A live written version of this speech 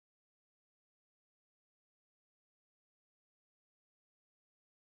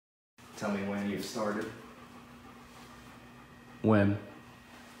Tell me when you've started. When?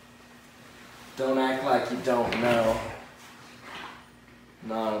 Don't act like you don't know.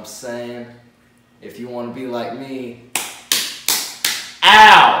 Know what I'm saying? If you want to be like me.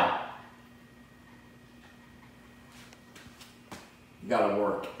 Ow! You gotta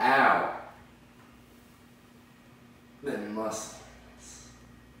work out. Then muscles.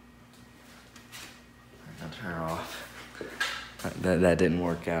 I'm gonna turn off. That didn't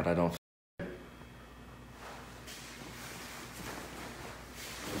work out. I don't.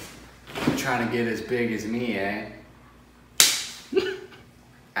 You're trying to get as big as me, eh?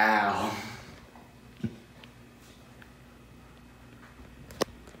 Ow.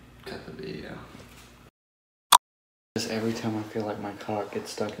 Cut the video. Just every time I feel like my cock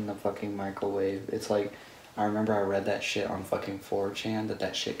gets stuck in the fucking microwave, it's like, I remember I read that shit on fucking 4chan,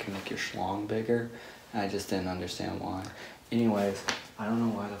 that shit can make your schlong bigger, and I just didn't understand why. Anyways, I don't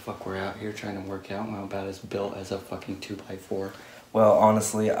know why the fuck we're out here trying to work out. My about as built as a fucking 2x4. Well,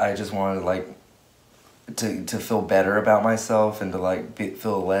 honestly, I just wanted like to feel better about myself and to like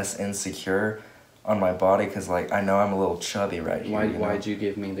feel less insecure on my body, because like I know I'm a little chubby right here. Why'd you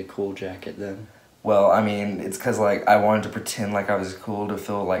give me the cool jacket then? Well, I mean, it's because like I wanted to pretend like I was cool to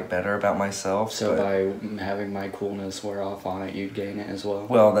feel like better about myself. So by having my coolness wear off on it, you'd gain it as well?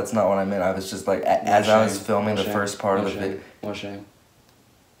 Well, that's not what I meant. I was just like, as I was filming the first part of the video. What shame?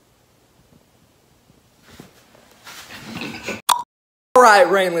 Alright,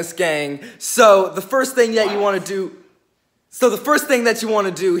 Rainless gang. So the first thing that you want to do. So the first thing that you want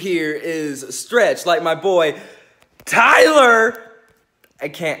to do here is stretch, like my boy Tyler. I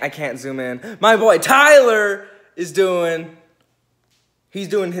can't zoom in. My boy Tyler is doing. He's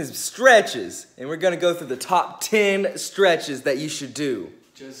doing his stretches, and we're gonna go through the top 10 stretches that you should do.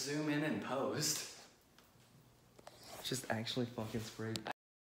 Just zoom in and post. Just actually fucking spray.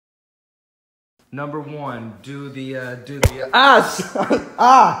 Number 1, do the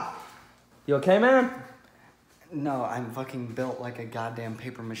You okay, man? No, I'm fucking built like a goddamn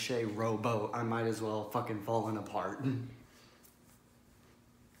paper mache rowboat. I might as well fucking fallen apart.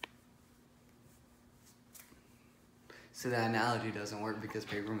 So that analogy doesn't work because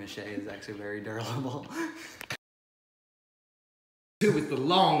paper mache is actually very durable. With the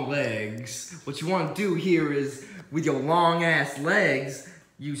long legs, what you want to do here is, with your long ass legs,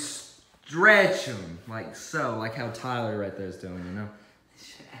 you stretch them like so, like how Tyler right there is doing, you know? This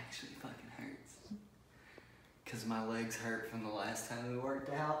shit actually fucking hurts. Cause my legs hurt from the last time we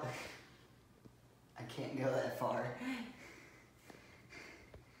worked out. I can't go that far.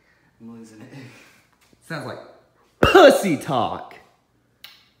 I'm losing it. Sounds like pussy talk.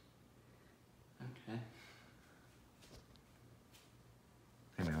 Okay.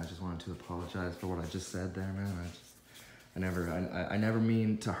 Hey man, I just wanted to apologize for what I just said there, man. I never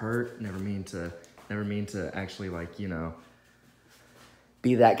mean to hurt, never mean to actually, like, you know,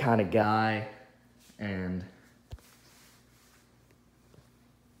 be that kind of guy, and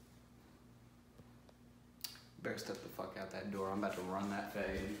Better step the fuck out that door. I'm about to run that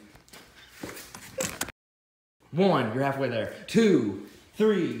fade. 1, you're halfway there. 2,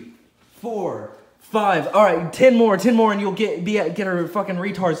 3, 4, 5. All right, 10 more, and you'll get our fucking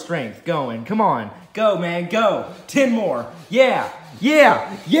retard strength going. Come on, go, man, go. 10 more. Yeah.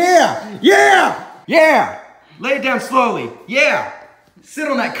 Lay it down slowly. Yeah. Sit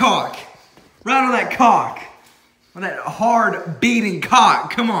on that cock. Right on that cock. On that hard beating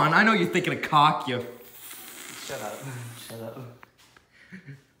cock. Come on, I know you're thinking of cock, you. Shut up. Shut up.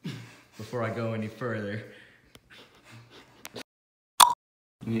 Before I go any further.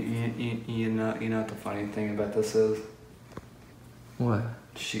 You know what the funny thing about this is? What?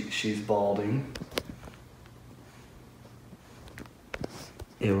 She's balding.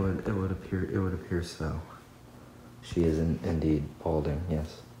 It would appear so. She is indeed balding,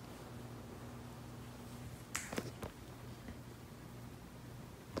 yes.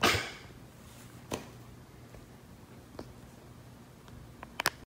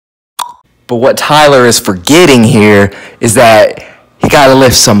 But what Tyler is forgetting here is that he gotta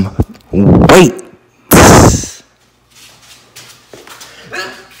lift some weight.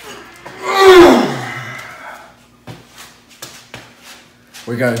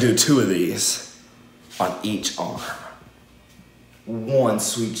 We're gonna do 2 of these on each arm. 1,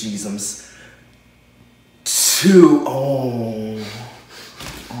 sweet Jesus. 2, oh.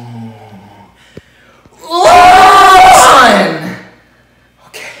 1!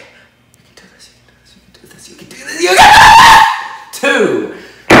 Okay, you can do this, you can do this, you can do this. 2.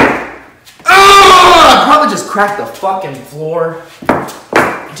 I probably just cracked the fucking floor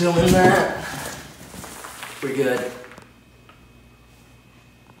doing that. We're good.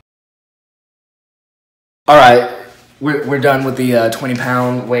 All right, we're done with the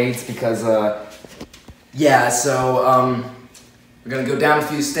 20-pound weights because yeah. So we're gonna go down a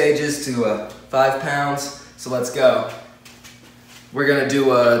few stages to 5 pounds. So let's go. We're gonna do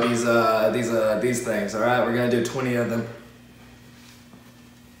these things. All right, we're gonna do 20 of them.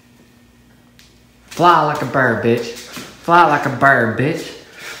 Fly like a bird, bitch. Fly like a bird, bitch.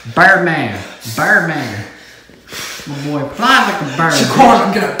 Birdman. Birdman. My boy, fly like a bird. Shaquan,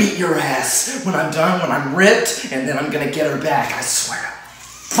 I'm gonna beat your ass when I'm done, when I'm ripped, and then I'm gonna get her back. I swear.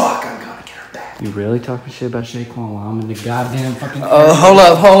 Fuck, I'm gonna get her back. You really talking shit about Shaquan while I'm in the goddamn fucking... Oh, hold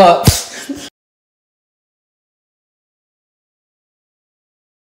up, hold up.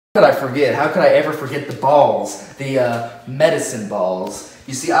 How could I forget? How could I ever forget the balls? The medicine balls.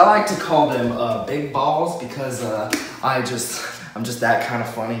 You see, I like to call them big balls because I'm just that kind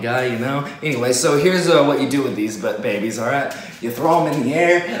of funny guy, you know? Anyway, so here's what you do with these babies, alright? You throw them in the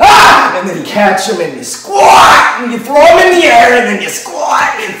air, and then you catch them and you squat! And you throw them in the air, and then you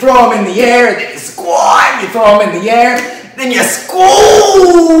squat! You throw them in the air, and then you squat! You throw them in the air, then you squat!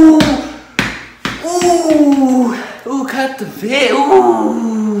 Ooh! Ooh, cut the video.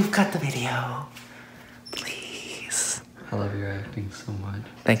 Please. I love your acting so much.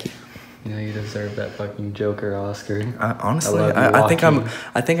 Thank you. You know you deserve that fucking Joker Oscar. Honestly, I think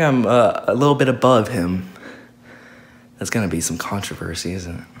I'm a little bit above him. That's gonna be some controversy,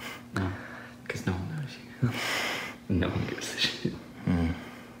 isn't it? No, because no one knows you. No one gives a shit.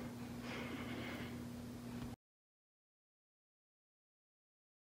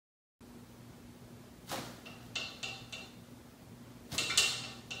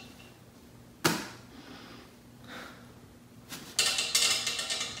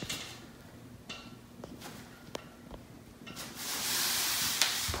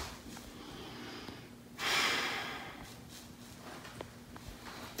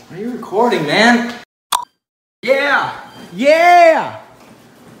 Are you recording, man? Yeah! Yeah!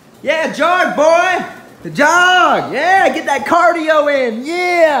 Yeah, jog, boy! The jog! Yeah, get that cardio in!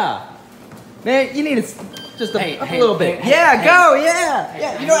 Yeah! Man, you need to just up a little bit. Yeah, go!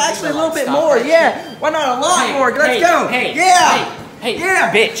 Yeah! You know, actually a little bit more. Yeah! Why not a lot more? Let's go! Yeah!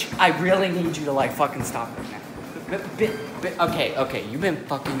 Yeah! Bitch, I really need you to like fucking stop right now. Okay, you've been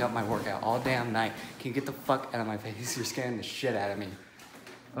fucking up my workout all damn night. Can you get the fuck out of my face? You're scaring the shit out of me.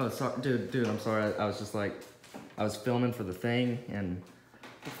 Oh, sorry, dude, I'm sorry. I was just like, I was filming for the thing, and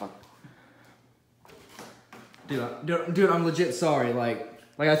The fuck? dude, I'm legit sorry. Like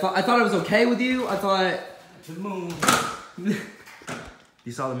I thought it was okay with you. I thought The moon.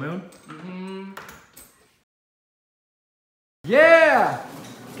 You saw the moon? Mm-hmm. Yeah!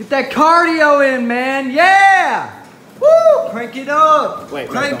 Get that cardio in, man. Yeah! Woo! Crank it up.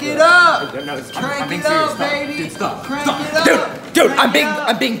 Crank it up. Crank it up, baby. Dude, stop. Crank it up. Dude,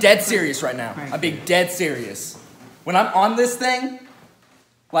 I'm being dead serious right now. I'm being dead serious. When I'm on this thing,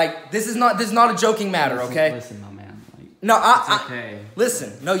 like this is not a joking matter, okay? Listen, my man. Like, no, it's okay.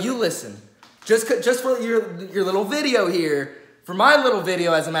 Listen. No, you listen. Just for your little video here, for my little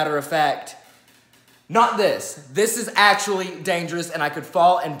video, as a matter of fact. Not this. This is actually dangerous, and I could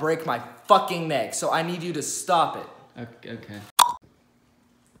fall and break my fucking neck. So I need you to stop it. Okay. How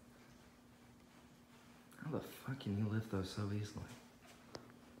the fuck can you lift those so easily?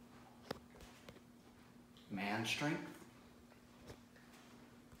 Man strength.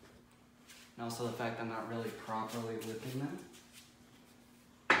 And also the fact I'm not really properly lifting them.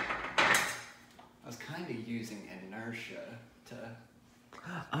 I was kind of using inertia to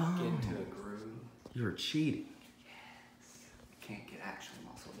get into a groove. You were cheating. Yes. Can't get actual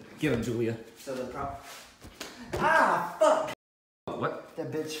muscle doing Get him, Julia. So the fuck. What? That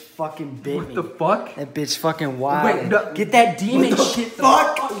bitch fucking bit me. What the fuck? That bitch fucking wild. Wait, no. Get that demon shit.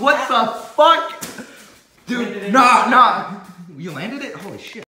 Fuck? What the fuck? Dude, nah. You landed it? Holy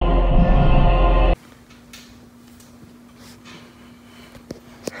shit.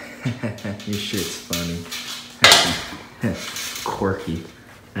 Your shit's funny. Quirky,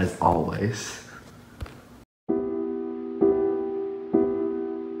 as always.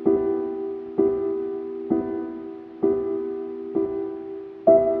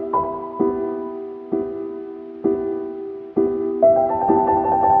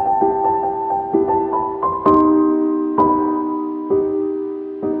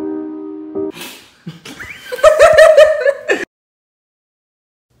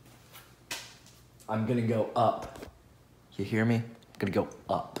 I'm gonna go up. You hear me? I'm gonna go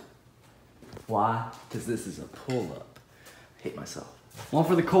up. Why? Because this is a pull-up. I hate myself. One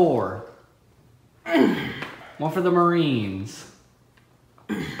for the core. One for the Marines.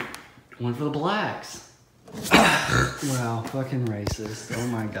 One for the blacks. Wow, fucking racist. Oh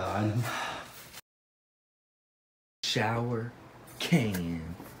my god. shower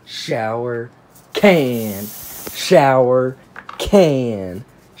can, shower can, shower can,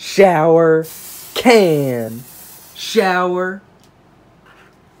 shower can, shower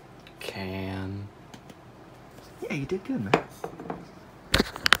can. Yeah, you did good, man.